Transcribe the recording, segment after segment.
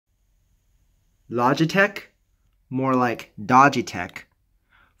Logitech, more like Dogitech.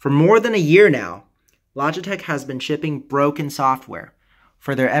 For more than a year now, Logitech has been shipping broken software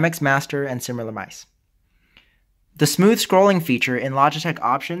for their MX Master and similar mice. The smooth scrolling feature in Logitech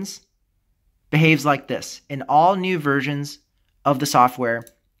options behaves like this in all new versions of the software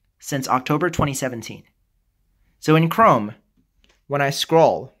since October 2017. So in Chrome, when I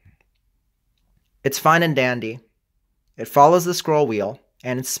scroll, it's fine and dandy. It follows the scroll wheel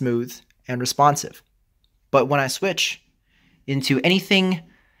and it's smooth and responsive. But when I switch into anything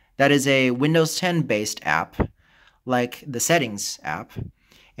that is a Windows 10 based app, like the Settings app,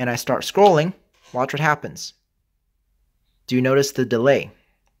 and I start scrolling, watch what happens. Do you notice the delay?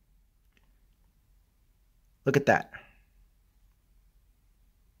 Look at that.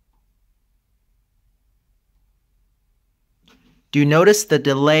 Do you notice the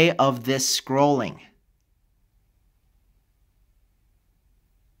delay of this scrolling?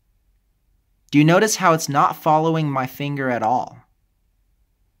 Do you notice how it's not following my finger at all?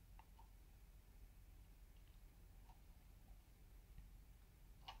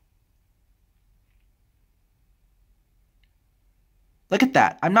 Look at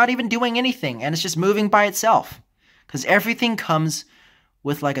that. I'm not even doing anything and it's just moving by itself because everything comes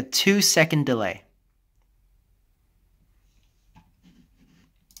with like a 2-second delay.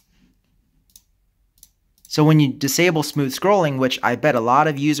 So when you disable smooth scrolling, which I bet a lot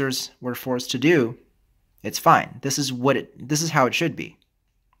of users were forced to do, it's fine. This is how it should be.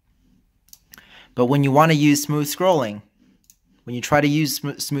 But when you want to use smooth scrolling, when you try to use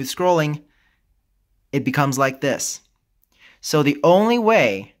smooth scrolling, it becomes like this. So the only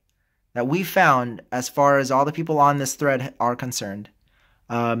way that we found, as far as all the people on this thread are concerned,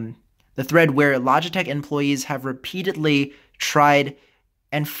 the thread where Logitech employees have repeatedly tried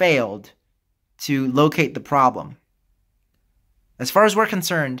and failed to locate the problem. As far as we're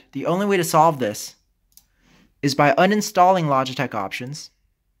concerned, the only way to solve this is by uninstalling Logitech options.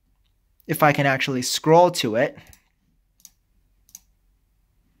 If I can actually scroll to it.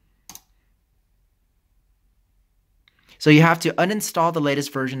 So you have to uninstall the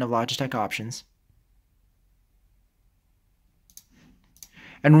latest version of Logitech options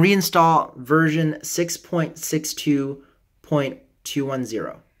and reinstall version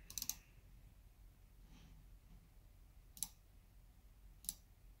 6.62.210.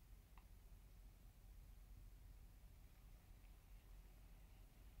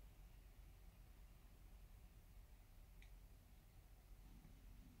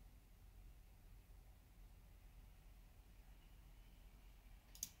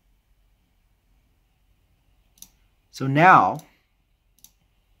 So now,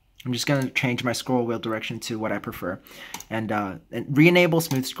 I'm just going to change my scroll wheel direction to what I prefer and re-enable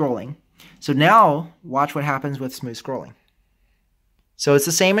smooth scrolling. So now, watch what happens with smooth scrolling. So it's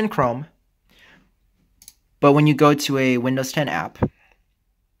the same in Chrome, but when you go to a Windows 10 app,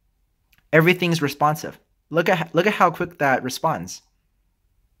 everything's responsive. Look at how quick that responds.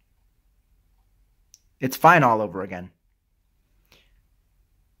 It's fine all over again.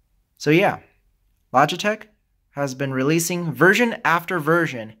 So yeah, Logitech has been releasing version after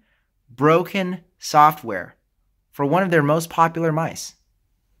version broken software for one of their most popular mice.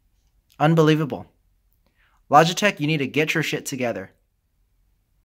 Unbelievable. Logitech, you need to get your shit together.